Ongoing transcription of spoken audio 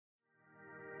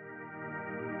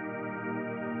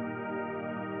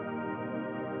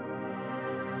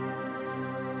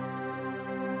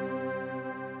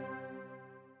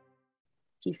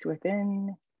peace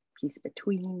within, peace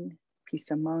between,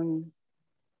 peace among.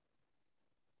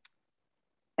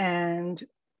 And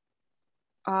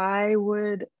I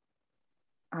would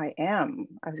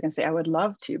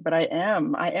love to, but I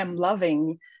am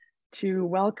loving to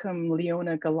welcome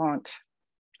Leona Gallant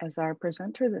as our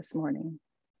presenter this morning.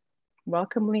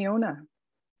 Welcome, Leona.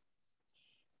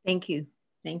 Thank you.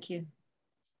 Thank you.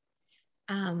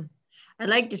 I'd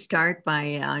like to start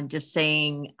by just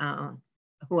saying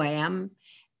who I am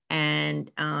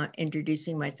and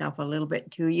introducing myself a little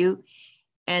bit to you,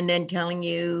 and then telling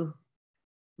you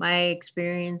my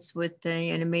experience with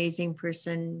an amazing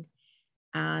person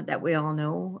that we all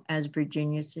know as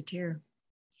Virginia Satir.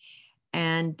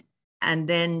 And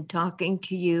then talking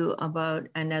to you about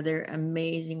another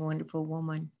amazing, wonderful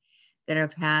woman that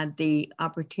I've had the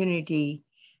opportunity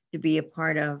to be a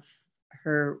part of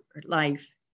her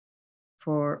life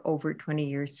for over 20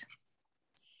 years.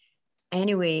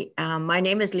 Anyway, my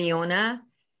name is Leona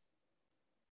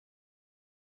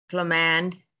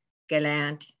Gallant,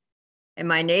 and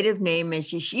my native name is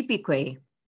Shishipique.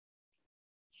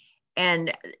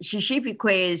 And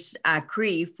Shishipique is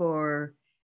Cree for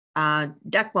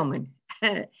duck woman.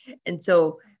 And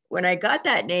so when I got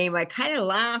that name, I kind of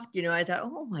laughed, I thought,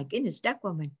 oh my goodness, duck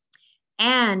woman.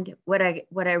 And what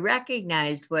I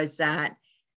recognized was that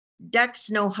ducks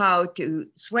know how to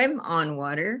swim on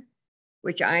water,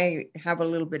 which I have a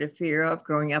little bit of fear of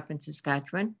growing up in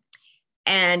Saskatchewan.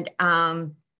 And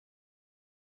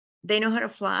they know how to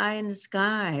fly in the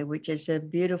sky, which is a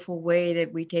beautiful way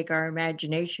that we take our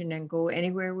imagination and go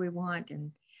anywhere we want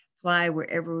and fly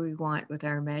wherever we want with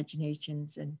our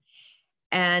imaginations,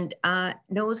 and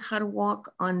knows how to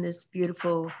walk on this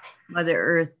beautiful Mother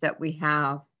Earth that we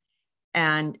have,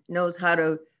 and knows how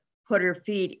to put her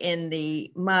feet in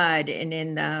the mud and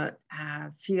in the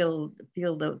feel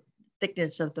the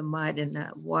thickness of the mud and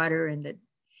the water and the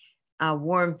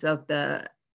warmth of the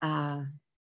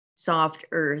soft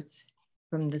earth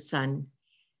from the sun.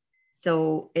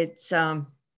 So it's a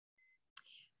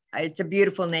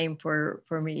beautiful name for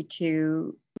me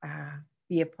to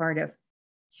be a part of.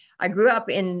 I grew up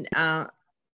in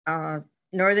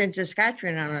northern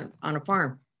Saskatchewan on a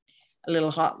farm, a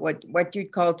little what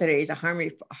you'd call today is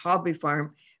a hobby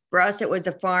farm. For us, it was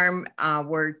a farm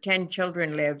where 10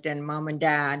 children lived and mom and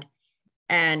dad,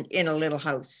 and in a little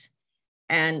house.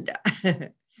 And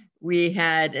we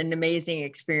had an amazing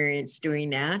experience doing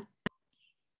that.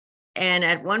 And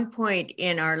at one point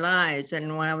in our lives,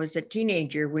 and when I was a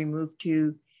teenager, we moved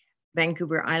to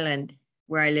Vancouver Island,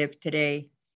 where I live today.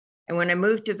 And when I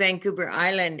moved to Vancouver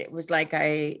Island, it was like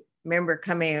I remember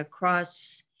coming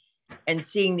across and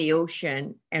seeing the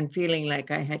ocean and feeling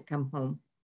like I had come home.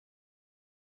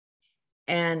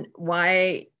 And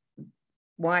why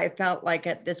I felt like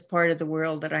at this part of the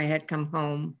world that I had come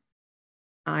home,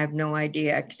 I have no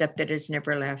idea, except that it's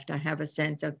never left. I have a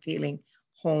sense of feeling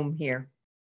home here.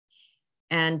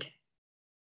 And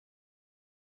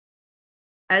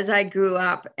as I grew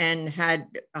up and got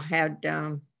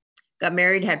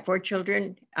married, had 4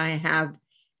 children, I have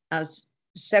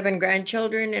 7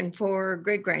 grandchildren and 4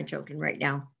 great-grandchildren right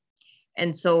now.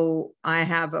 And so I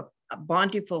have a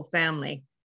bountiful family.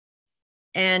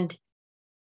 And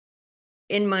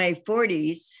in my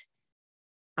 40s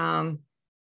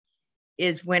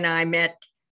is when I met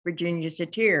Virginia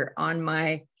Satir on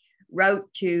my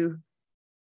route to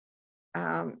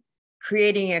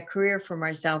creating a career for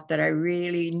myself that I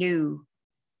really knew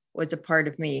was a part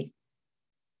of me.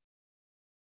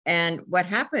 And what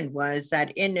happened was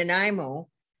that in Nanaimo,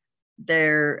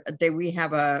 we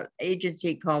have an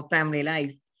agency called Family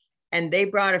Life, and they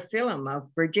brought a film of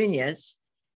Virginia's,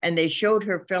 and they showed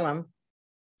her film.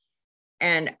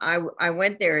 And I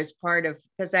went there as part of,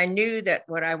 because I knew that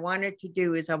what I wanted to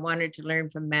do is I wanted to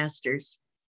learn from masters.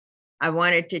 I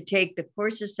wanted to take the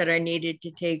courses that I needed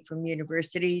to take from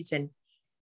universities,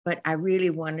 but I really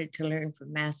wanted to learn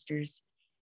from masters.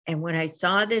 And when I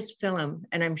saw this film,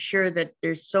 and I'm sure that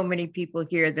there's so many people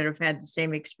here that have had the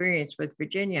same experience with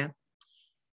Virginia,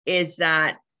 is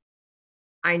that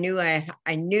I knew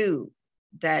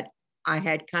that I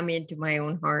had come into my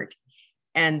own heart,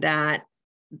 and that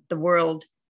the world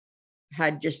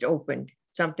had just opened.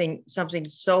 Something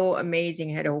so amazing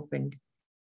had opened.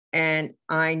 And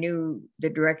I knew the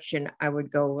direction I would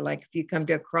go. Like if you come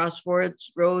to a crossroads,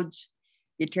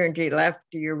 you turn to your left,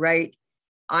 to your right.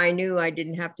 I knew I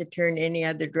didn't have to turn any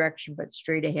other direction, but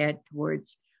straight ahead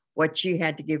towards what she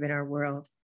had to give in our world.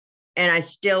 And I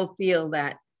still feel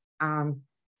that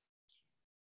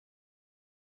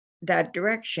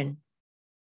direction.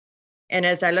 And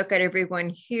as I look at everyone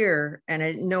here, and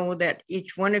I know that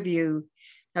each one of you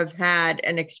have had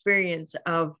an experience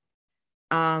of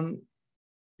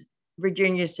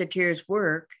Virginia Satir's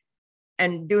work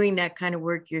and doing that kind of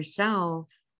work yourself,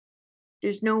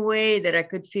 there's no way that I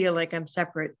could feel like I'm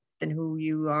separate than who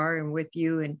you are and with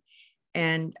you.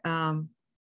 And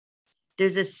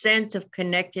there's a sense of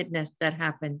connectedness that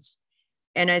happens.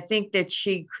 And I think that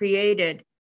she created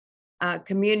a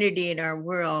community in our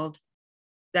world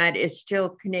that is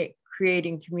still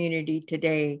creating community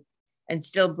today and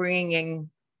still bringing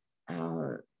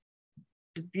the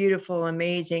beautiful,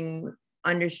 amazing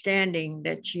understanding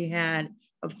that she had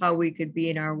of how we could be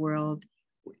in our world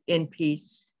in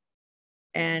peace.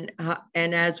 And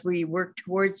as we work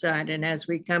towards that, and as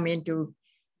we come into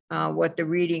what the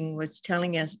reading was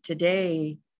telling us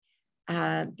today,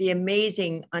 the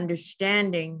amazing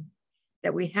understanding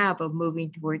that we have of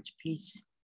moving towards peace.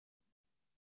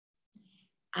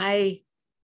 I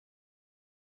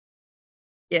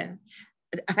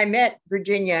met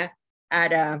Virginia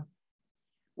at a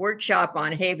workshop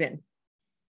on Haven,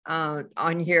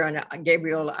 on here on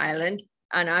Gabriel Island,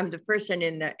 and I'm the person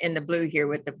in the blue here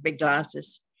with the big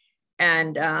glasses,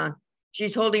 and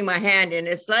she's holding my hand, and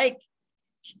it's like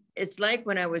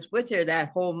when I was with her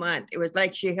that whole month. It was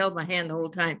like she held my hand the whole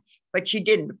time, but she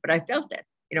didn't. But I felt it,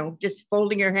 just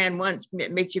holding her hand once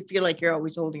makes you feel like you're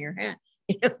always holding her hand.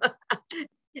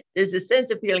 There's a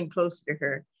sense of feeling close to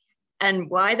her, and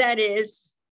why that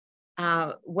is.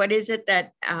 What is it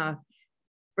that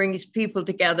brings people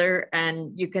together,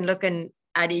 and you can look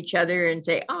at each other and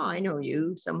say, oh, I know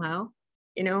you somehow,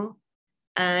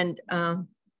 and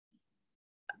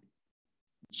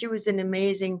she was an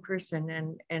amazing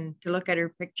person, and to look at her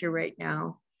picture right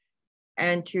now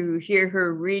and to hear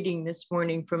her reading this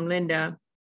morning from Linda,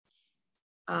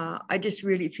 I just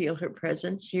really feel her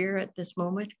presence here at this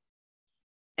moment.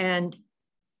 And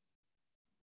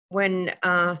when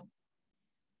I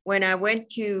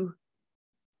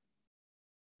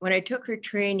took her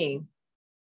training,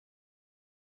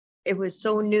 it was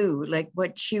so new, like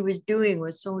what she was doing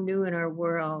was so new in our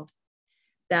world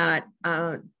that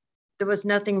there was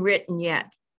nothing written yet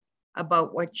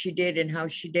about what she did and how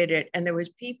she did it. And there was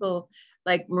people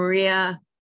like Maria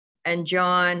and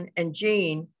John and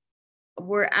Jean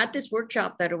were at this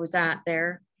workshop that I was at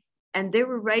there, and they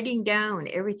were writing down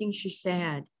everything she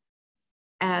said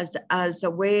as a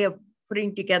way of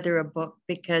putting together a book,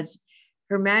 because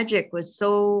her magic was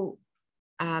so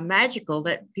magical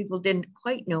that people didn't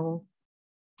quite know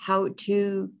how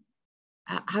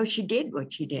she did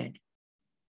what she did.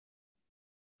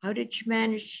 How did she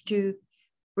manage to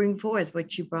bring forth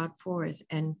what she brought forth,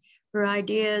 and her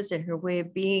ideas and her way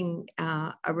of being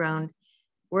around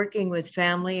working with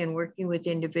family and working with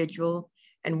individual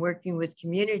and working with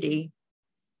community,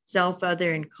 self,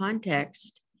 other, and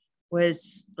context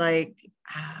was like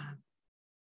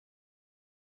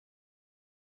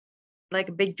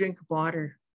a big drink of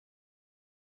water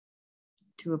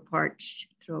to a parched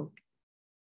throat.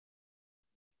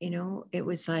 It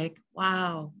was like,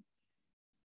 wow.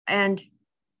 And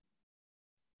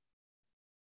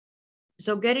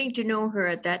so getting to know her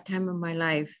at that time of my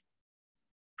life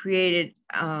created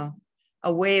a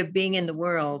way of being in the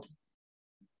world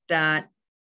that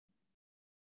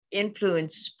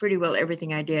influenced pretty well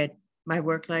everything I did, my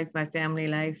work life, my family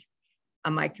life,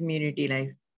 my community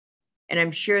life. And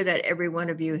I'm sure that every one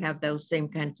of you have those same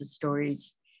kinds of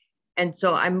stories. And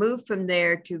so I moved from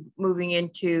there to moving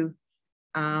into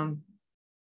an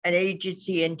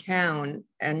agency in town,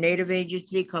 a Native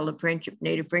agency called the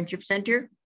Native Friendship Centre,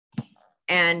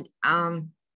 and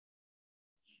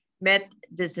met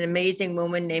this amazing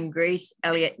woman named Grace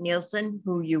Eliott-Nielsen,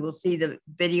 who you will see the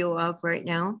video of right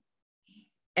now,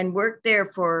 and worked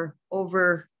there for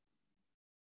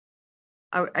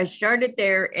I started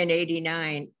there in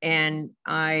 '89, and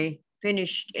I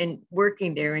finished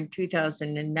working there in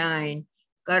 2009,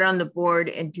 got on the board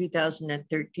in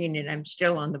 2013, and I'm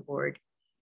still on the board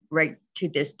right to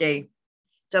this day.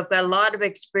 So I've got a lot of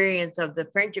experience of the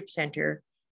Friendship Center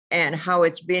and how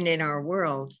it's been in our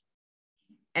world.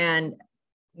 And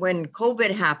when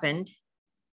COVID happened,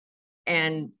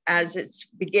 and as it's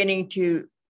beginning to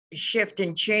shift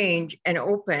and change and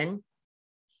open,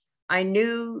 I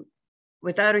knew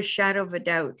without a shadow of a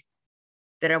doubt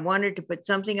that I wanted to put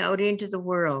something out into the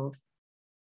world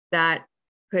that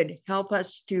could help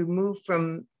us to move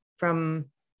from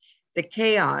the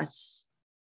chaos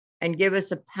and give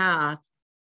us a path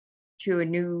to a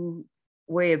new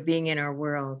way of being in our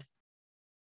world,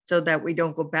 so that we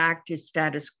don't go back to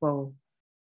status quo,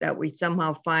 that we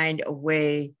somehow find a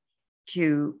way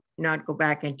to not go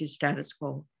back into status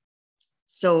quo.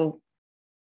 So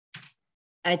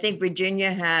I think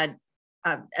Virginia had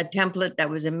a template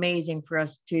that was amazing for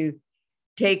us to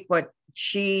take what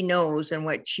she knows and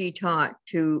what she taught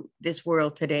to this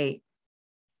world today.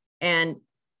 And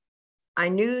I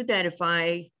knew that if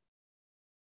I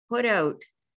put out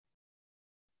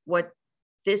what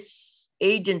this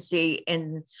agency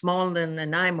in small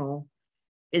Nanaimo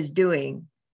is doing,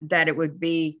 that it would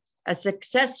be a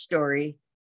success story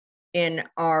in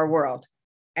our world.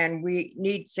 And we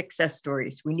need success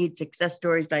stories. We need success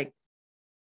stories like,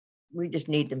 we just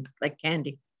need them like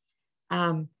candy.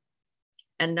 And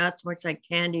not so much like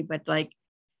candy, but like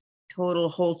total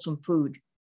wholesome food.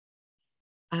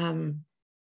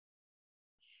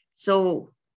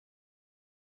 So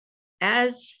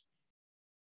as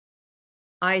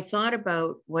I thought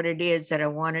about what it is that I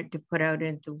wanted to put out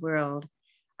into the world,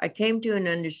 I came to an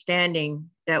understanding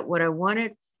that what I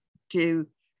wanted to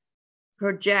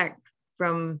project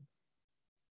from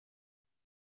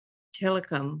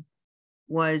Tillicum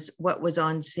was what was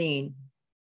unseen.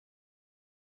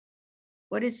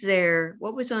 What is there?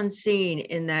 What was unseen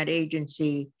in that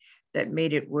agency that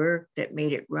made it work, that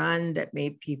made it run, that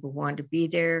made people want to be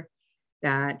there,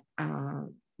 that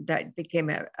that became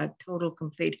a total,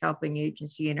 complete helping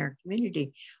agency in our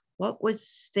community? What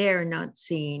was there not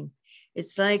seen?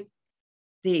 It's like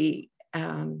the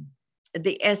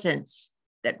essence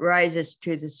that rises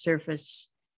to the surface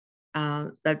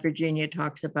that Virginia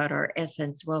talks about, our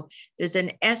essence. Well, there's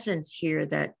an essence here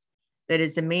that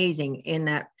is amazing in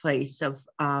that place of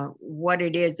what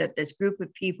it is that this group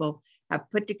of people have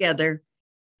put together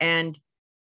and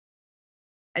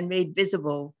made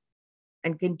visible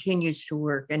and continues to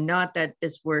work. And not that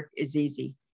this work is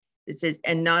easy.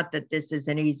 And not that this is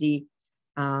an easy,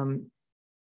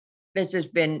 this has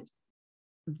been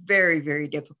very, very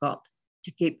difficult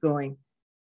to keep going.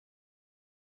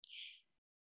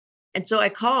 And so I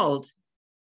called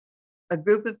a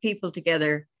group of people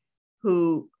together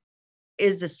who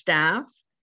is the staff,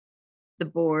 the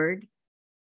board,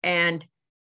 and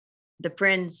the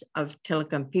friends of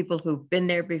Tillicum, people who've been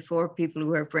there before, people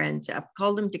who are friends. I've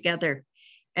called them together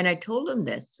and I told them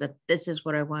that this is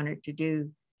what I wanted to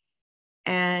do.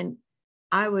 And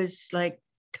I was like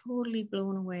totally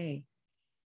blown away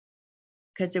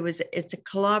because it's a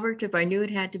collaborative. I knew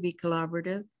it had to be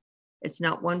collaborative. It's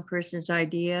not one person's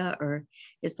idea, or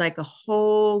it's like a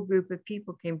whole group of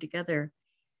people came together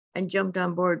and jumped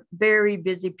on board. Very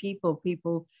busy people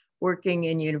working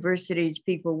in universities,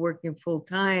 people working full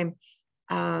time,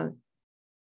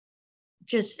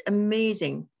 just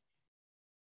amazing.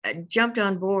 Jumped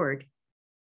on board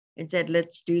and said,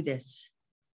 let's do this.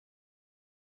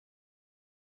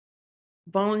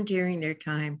 Volunteering their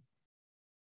time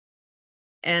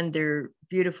and their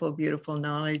beautiful, beautiful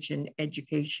knowledge and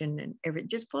education and everything,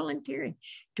 just volunteering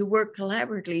to work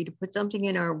collaboratively to put something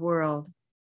in our world,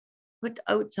 put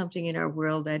out something in our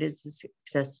world that is a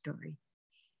success story.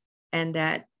 And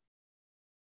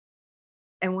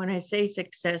when I say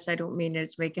success, I don't mean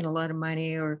it's making a lot of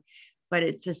money but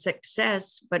it's a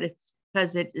success, but it's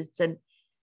because it's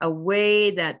a way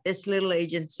that this little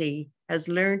agency has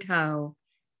learned how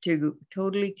to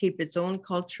totally keep its own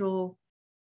cultural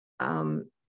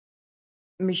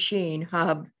machine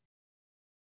hub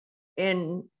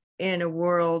in a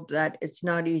world that it's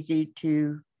not easy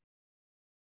to,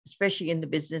 especially in the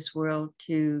business world,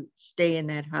 to stay in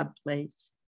that hub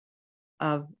place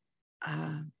of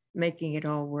making it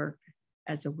all work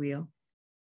as a wheel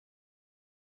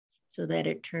so that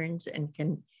it turns and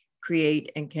can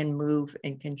create and can move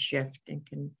and can shift and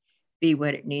can be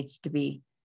what it needs to be.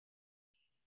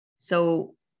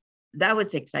 So that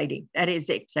was exciting. That is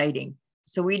exciting.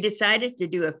 So we decided to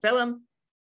do a film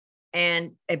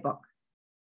and a book.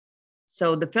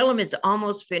 So the film is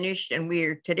almost finished, and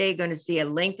we're today going to see a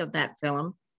link of that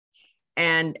film.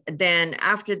 And then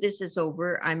after this is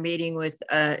over, I'm meeting with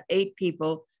 8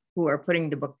 people who are putting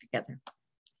the book together.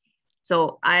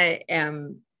 So I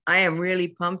am really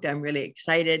pumped. I'm really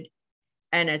excited.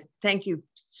 And thank you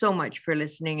so much for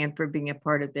listening and for being a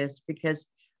part of this, because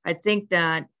I think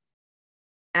that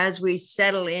as we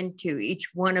settle into,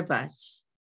 each one of us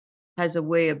has a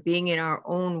way of being in our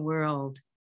own world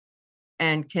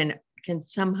and can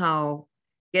somehow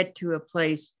get to a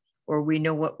place where we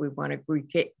know what we want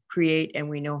to create and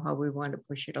we know how we want to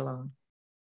push it along.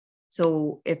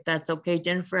 So if that's okay,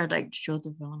 Jennifer, I'd like to show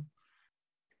the film.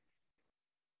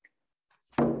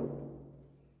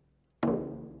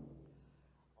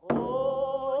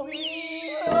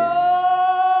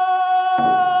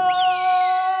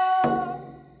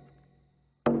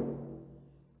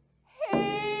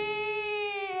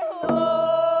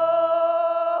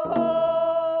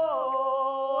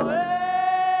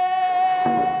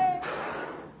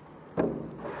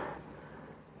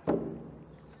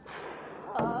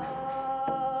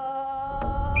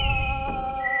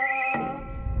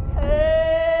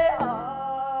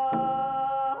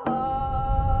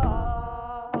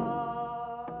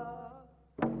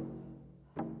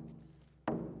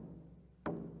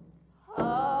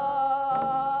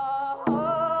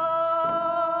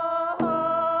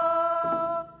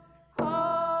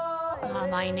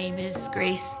 My name is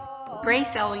Grace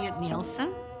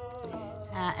Eliott-Nielsen.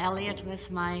 Eliott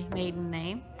was my maiden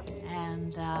name,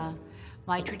 and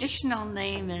my traditional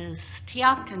name is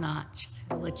Teoctonot,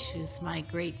 which is my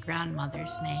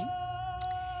great-grandmother's name.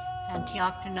 And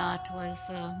Teoctonot was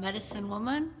a medicine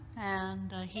woman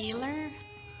and a healer,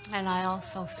 and I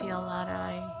also feel that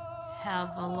I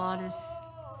have a lot of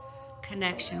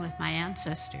connection with my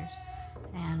ancestors.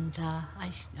 And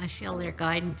I feel their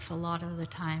guidance a lot of the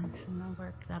times in the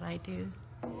work that I do.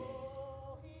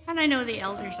 And I know the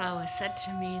elders always said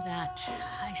to me that,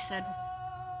 I said,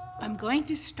 I'm going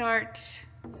to start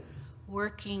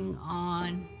working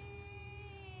on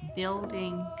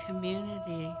building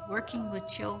community, working with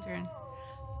children.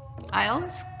 I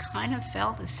always kind of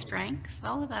felt a strength,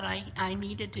 though, that I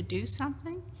needed to do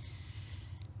something.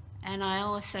 And I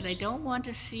always said, I don't want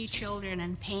to see children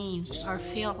in pain or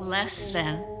feel less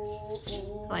than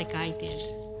like I did.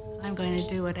 I'm going to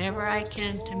do whatever I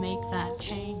can to make that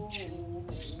change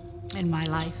in my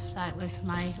life. That was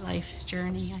my life's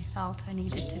journey I felt I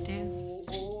needed to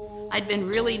do. I'd been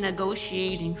really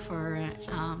negotiating for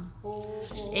an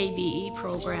ABE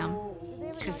program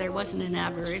because there wasn't an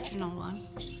Aboriginal one.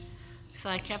 So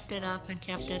I kept it up,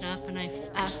 and I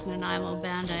asked Nanaimo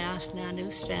Band, I asked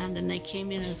Nanu's Band, and they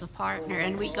came in as a partner,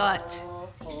 and we got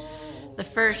the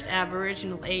first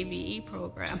Aboriginal ABE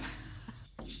program.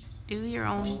 Do your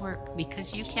own work,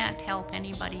 because you can't help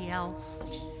anybody else.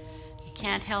 You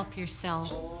can't help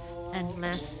yourself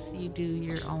unless you do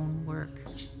your own work.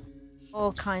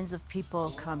 All kinds of people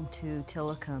come to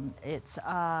Tillicum. It's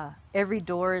every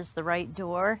door is the right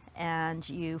door, and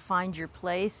you find your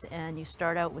place, and you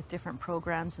start out with different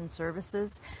programs and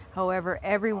services. However,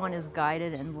 everyone is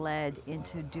guided and led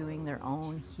into doing their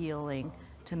own healing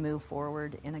to move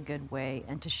forward in a good way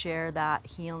and to share that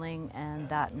healing and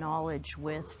that knowledge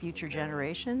with future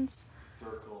generations.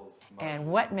 And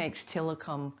what makes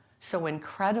Tillicum so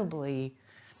incredibly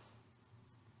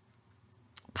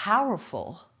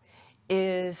powerful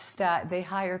is that they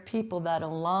hire people that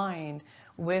align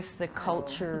with the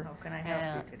culture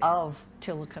of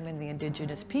Tillicum and the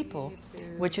Indigenous people,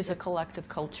 which is a collective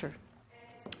culture.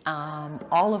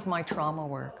 All of my trauma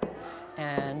work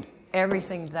and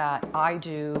everything that I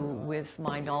do with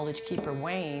my Knowledge Keeper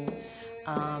Wayne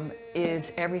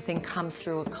is everything comes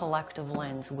through a collective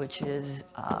lens, which is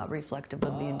reflective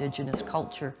of the Indigenous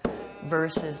culture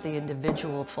versus the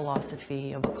individual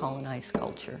philosophy of a colonized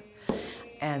culture.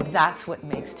 And that's what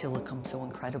makes Tillicum so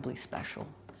incredibly special.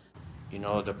 You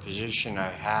know, the position I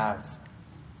have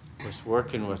with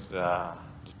working with the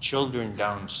children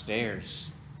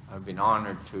downstairs, I've been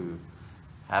honored to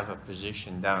have a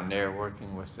position down there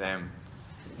working with them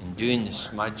and doing the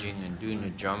smudging and doing the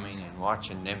drumming and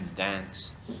watching them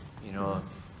dance. You know,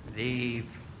 they've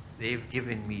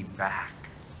given me back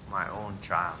my own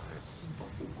childhood,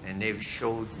 and they've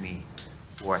showed me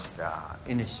what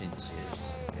innocence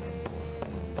is,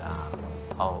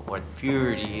 what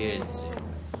purity is,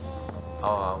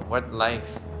 and what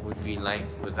life would be like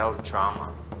without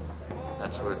trauma.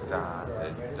 That's what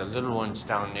the little ones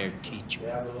down there teach me.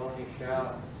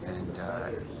 And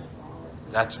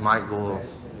that's my goal,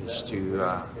 is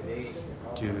to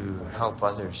help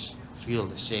others feel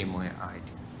the same way I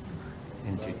do,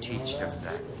 and to teach them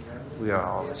that we are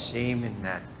all the same, in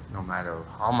that no matter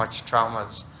how much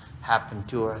trauma's happened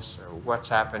to us or what's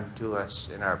happened to us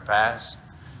in our past,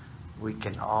 we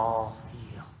can all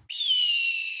heal.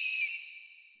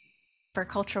 For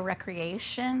cultural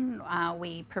recreation,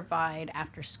 we provide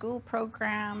after-school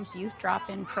programs, youth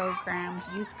drop-in programs,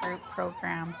 youth group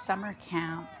programs, summer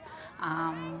camp.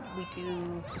 We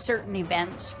do certain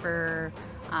events for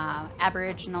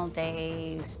Aboriginal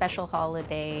Day, special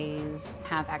holidays,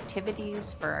 have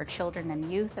activities for our children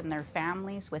and youth and their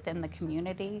families within the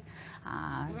community,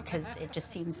 because it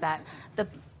just seems that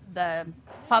the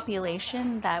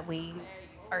population that we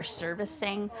are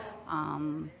servicing,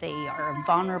 they are a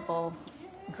vulnerable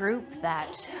group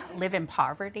that live in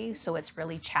poverty, so it's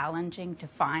really challenging to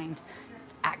find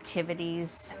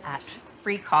activities at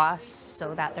free costs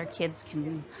so that their kids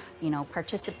can, you know,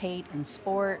 participate in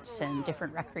sports and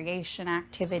different recreation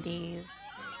activities.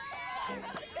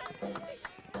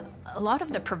 A lot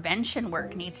of the prevention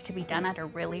work needs to be done at a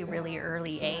really, really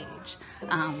early age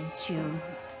to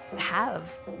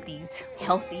have these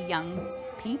healthy young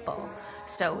people.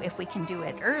 So if we can do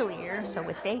it earlier, so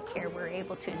with daycare, we're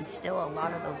able to instill a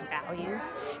lot of those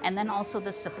values. And then also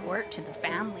the support to the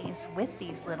families with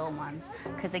these little ones.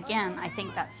 Because again, I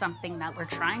think that's something that we're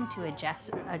trying to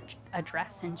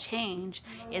address and change,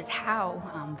 is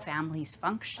how families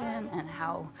function and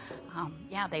how,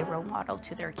 yeah, they role model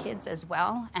to their kids as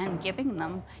well, and giving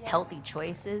them healthy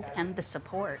choices and the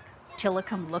support.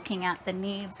 Tillicum, looking at the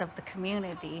needs of the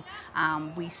community,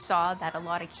 we saw that a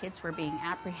lot of kids were being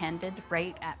apprehended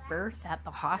right at birth at the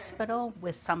hospital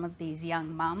with some of these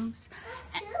young mums.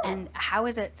 And how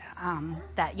is it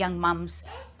that young mums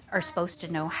are supposed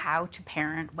to know how to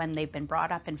parent when they've been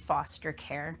brought up in foster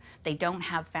care? They don't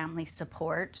have family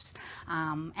supports.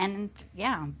 And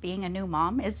yeah, being a new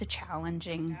mom is a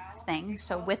challenging thing.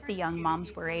 So with the young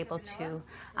moms, we're able to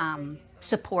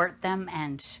support them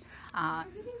and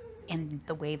in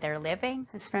the way they're living.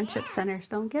 As friendship centers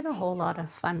don't get a whole lot of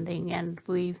funding, and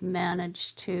we've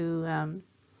managed to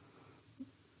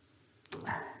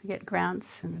get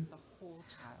grants, and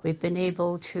we've been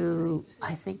able to,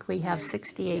 I think we have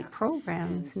 68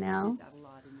 programs now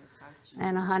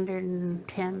and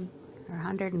 110 or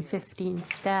 115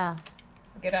 staff.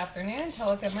 Good afternoon,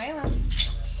 Tillicum Leum.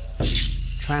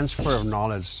 Transfer of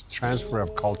knowledge, transfer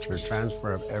of culture,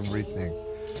 transfer of everything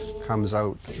comes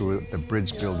out through the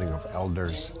bridge building of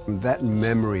elders. That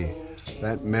memory,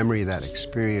 that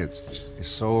experience is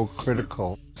so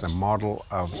critical. It's a model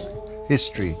of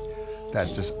history that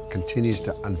just continues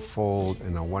to unfold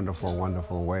in a wonderful,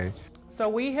 wonderful way. So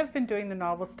we have been doing the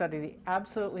novel study, The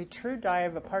Absolutely True Diary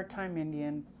of a Part-Time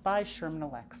Indian by Sherman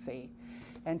Alexie.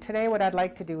 And today what I'd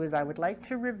like to do is I would like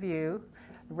to review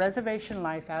reservation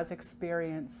life as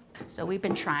experienced. So we've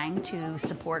been trying to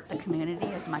support the community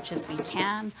as much as we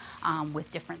can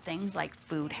with different things like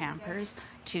food hampers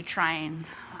to try and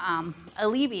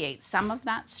alleviate some of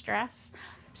that stress.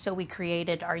 So we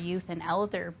created our youth and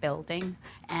elder building,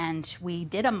 and we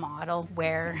did a model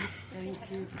where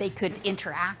they could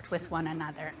interact with one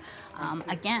another.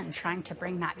 Again, trying to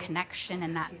bring that connection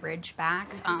and that bridge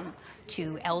back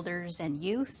to elders and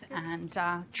youth, and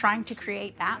trying to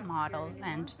create that model.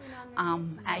 And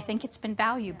I think it's been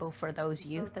valuable for those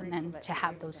youth, and then to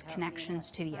have those connections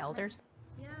to the elders.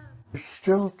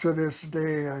 Still to this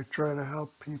day, I try to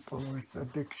help people with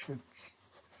addictions.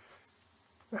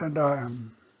 And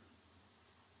I'm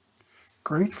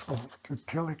grateful to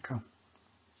Tillicum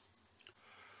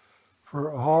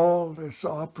for all this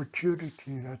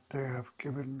opportunity that they have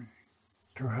given me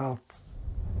to help.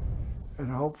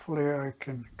 And hopefully I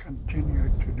can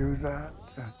continue to do that.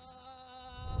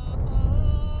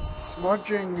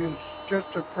 Smudging is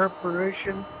just a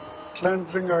preparation,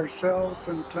 cleansing ourselves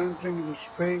and cleansing the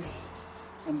space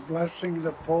and blessing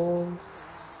the pole.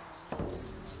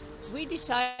 We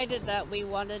decided that we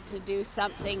wanted to do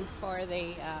something for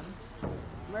the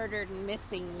murdered and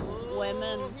missing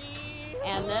women,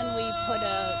 and then we put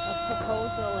a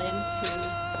proposal in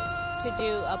to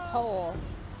do a pole.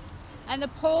 And the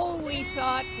pole we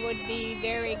thought would be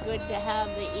very good to have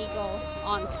the eagle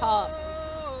on top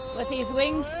with his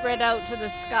wings spread out to the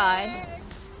sky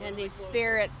and his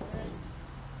spirit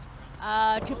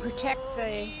to protect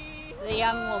the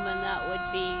young woman that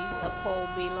would be the pole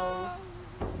below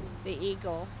the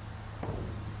eagle.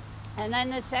 And then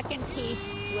the second piece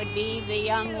would be the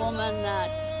young woman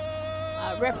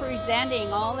that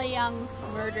representing all the young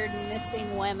murdered and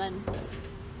missing women,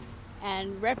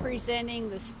 and representing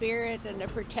the spirit and the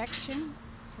protection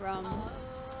from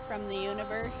the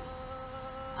universe,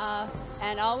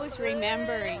 and always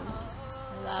remembering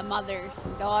the mothers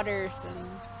and daughters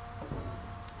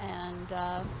and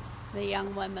the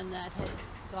young women that had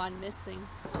gone missing.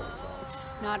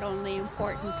 It's not only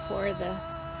important for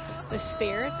the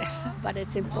spirit, but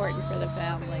it's important for the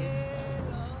family.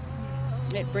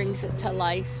 It brings it to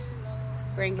life,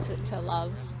 brings it to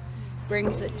love,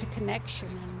 brings it to connection,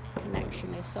 and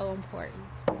connection is so important.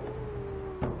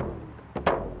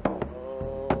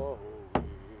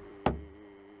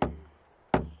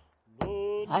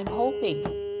 I'm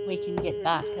hoping we can get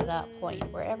back to that point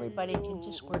where everybody can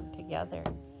just work together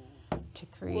to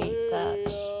create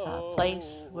that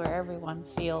place where everyone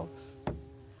feels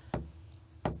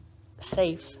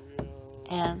safe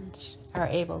and are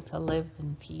able to live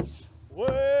in peace.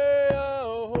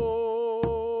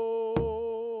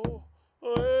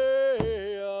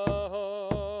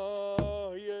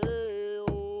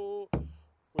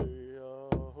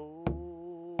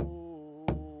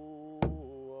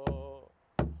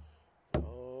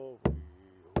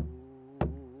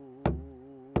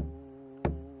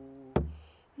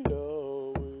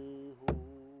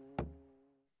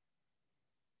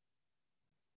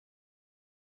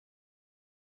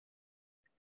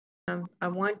 I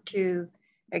want to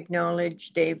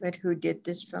acknowledge David, who did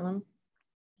this film.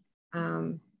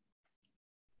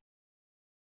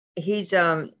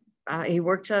 He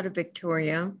works out of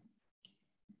Victoria,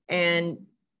 and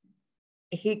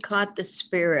he caught the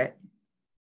spirit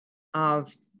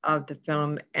of the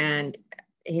film, and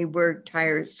he worked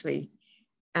tirelessly.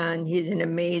 And he's an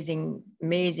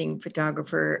amazing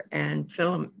photographer and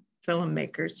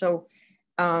filmmaker. So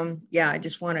yeah, I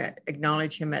just want to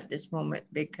acknowledge him at this moment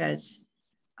because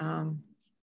of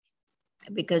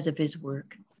his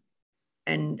work,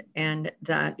 and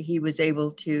that he was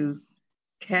able to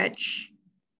catch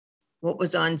what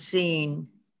was on scene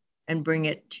and bring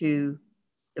it to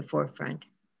the forefront.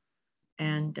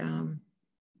 And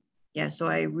yeah, so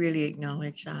I really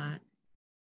acknowledge that.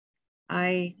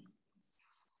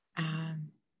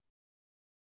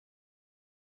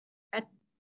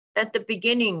 At the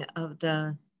beginning of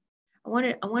I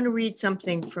want to read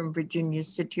something from Virginia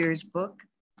Satir's book,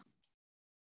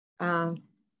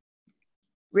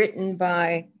 written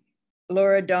by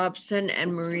Laura Dobson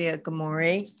and Maria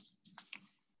Gamore.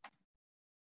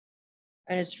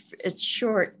 And it's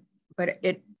short, but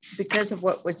because of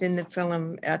what was in the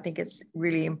film, I think it's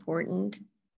really important.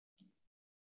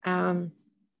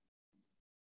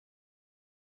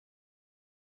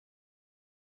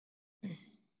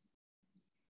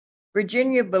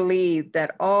 Virginia believed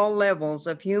that all levels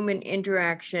of human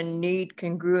interaction need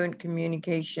congruent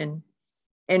communication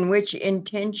in which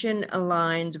intention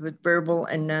aligns with verbal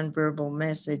and nonverbal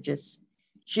messages.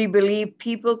 She believed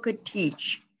people could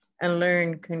teach and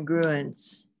learn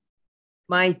congruence.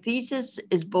 My thesis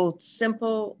is both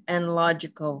simple and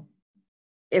logical.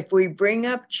 If we bring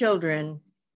up children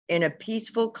in a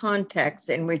peaceful context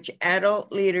in which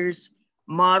adult leaders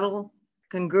model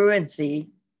congruency,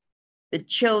 the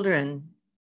children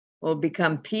will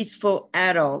become peaceful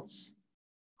adults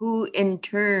who in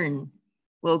turn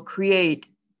will create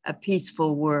a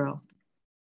peaceful world.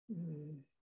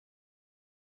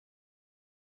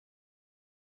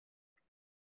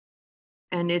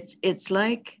 And it's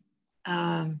like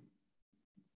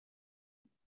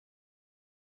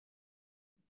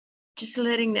just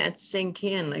letting that sink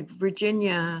in. Like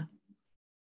Virginia,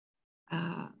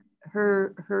 her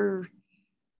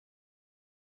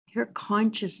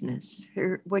consciousness,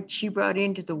 what she brought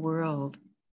into the world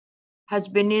has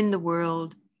been in the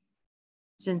world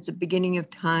since the beginning of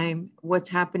time. What's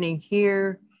happening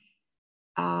here,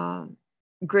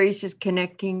 Grace is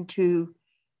connecting to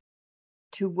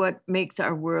what makes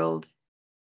our world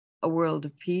a world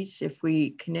of peace if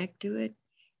we connect to it.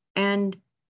 And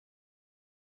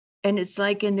it's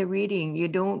like in the reading, you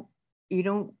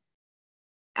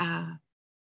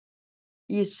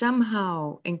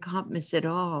somehow encompass it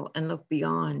all and look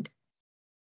beyond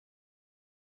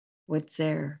what's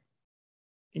there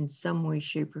in some way,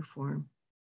 shape, or form.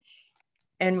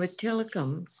 And with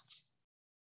Tillicum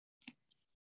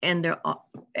and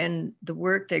the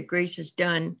work that Grace has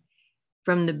done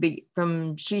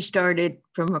she started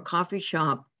from a coffee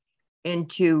shop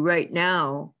into right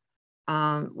now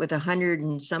with 100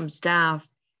 and some staff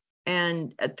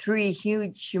and 3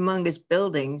 huge, humongous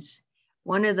buildings.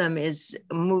 One of them is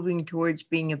moving towards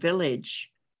being a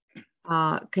village,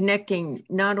 connecting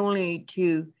not only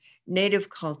to Native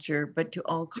culture, but to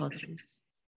all cultures.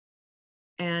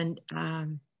 And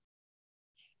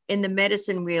in the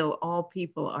medicine wheel, all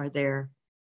people are there.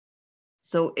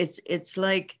 So it's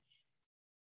like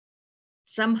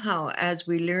somehow as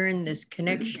we learn this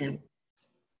connection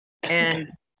and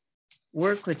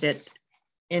work with it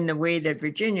in the way that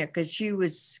Virginia, because she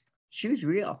was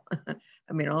real.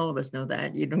 I mean, all of us know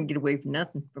that. You don't get away from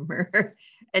nothing from her.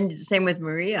 And the same with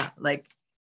Maria. Like,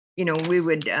 you know, we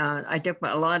would, I took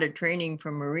a lot of training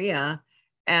from Maria,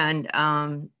 and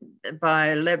by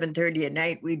 11:30 at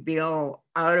night, we'd be all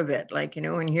out of it. Like, you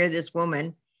know, and here this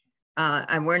woman,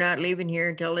 and we're not leaving here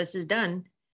until this is done.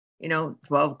 You know,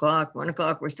 12 o'clock, 1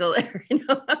 o'clock, we're still there, you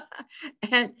know.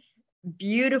 And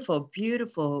beautiful,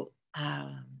 beautiful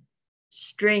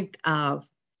strength of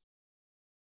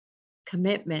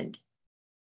commitment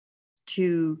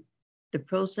to the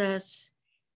process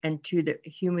and to the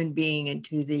human being and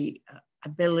to the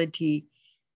ability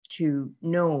to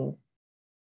know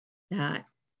that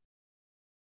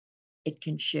it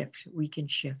can shift. We can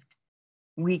shift.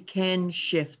 We can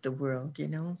shift the world, you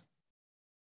know.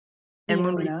 And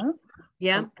when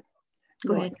yeah,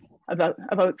 go ahead.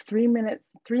 About 3 minutes,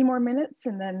 3 more minutes,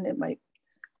 and then it might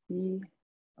be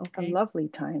a lovely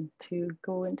time to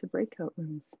go into breakout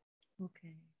rooms.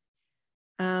 Okay.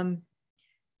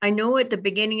 I know at the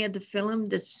beginning of the film,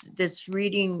 this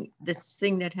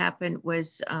thing that happened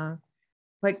was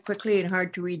quite quickly and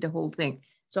hard to read the whole thing.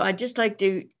 So I'd just like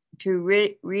to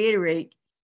reiterate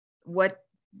what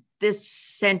this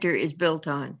center is built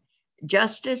on: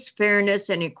 justice, fairness,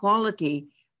 and equality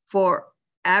for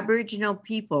Aboriginal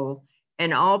people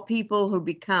and all people who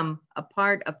become a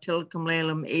part of Tillicum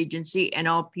Leum Agency and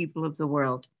all people of the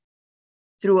world.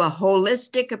 Through a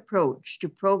holistic approach to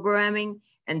programming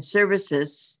and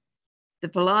services, the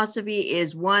philosophy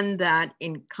is one that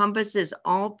encompasses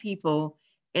all people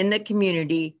in the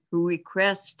community who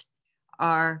request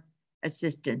our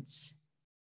assistance.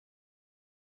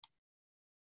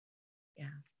 Yeah,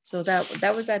 so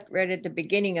that was right at the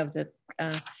beginning of the,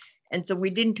 and so we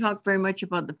didn't talk very much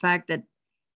about the fact that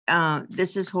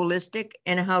this is holistic,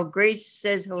 and how Grace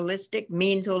says holistic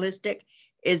means holistic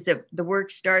is that the work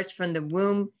starts from the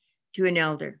womb to an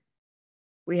elder.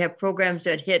 We have programs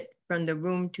that hit from the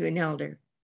womb to an elder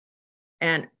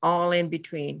and all in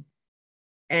between.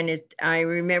 And I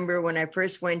remember when I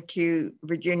first went to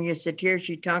Virginia Satir,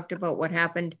 she talked about what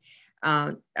happened,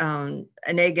 an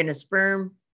egg and a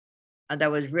sperm.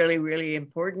 That was really, really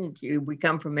important. We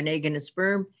come from an egg and a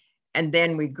sperm, and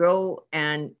then we grow.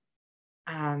 And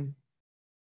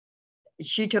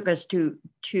she took us to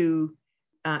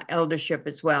eldership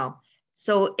as well.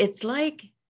 So it's like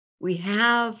we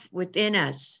have within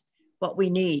us what we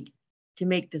need to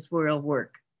make this world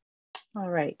work. All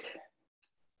right.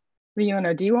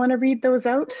 Leona, do you want to read those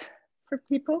out for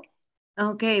people?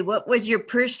 Okay, what was your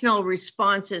personal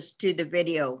responses to the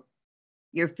video?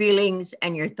 Your feelings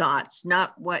and your thoughts,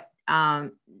 not what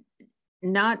you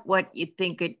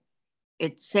think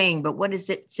it's saying, but what is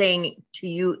it saying to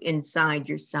you inside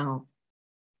yourself?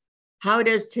 How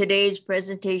does today's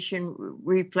presentation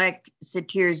reflect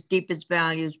Satir's deepest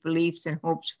values, beliefs, and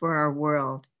hopes for our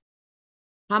world?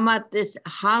 How might this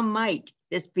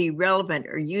be relevant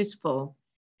or useful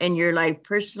in your life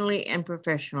personally and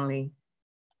professionally?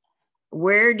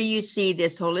 Where do you see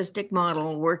this holistic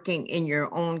model working in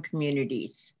your own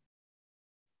communities?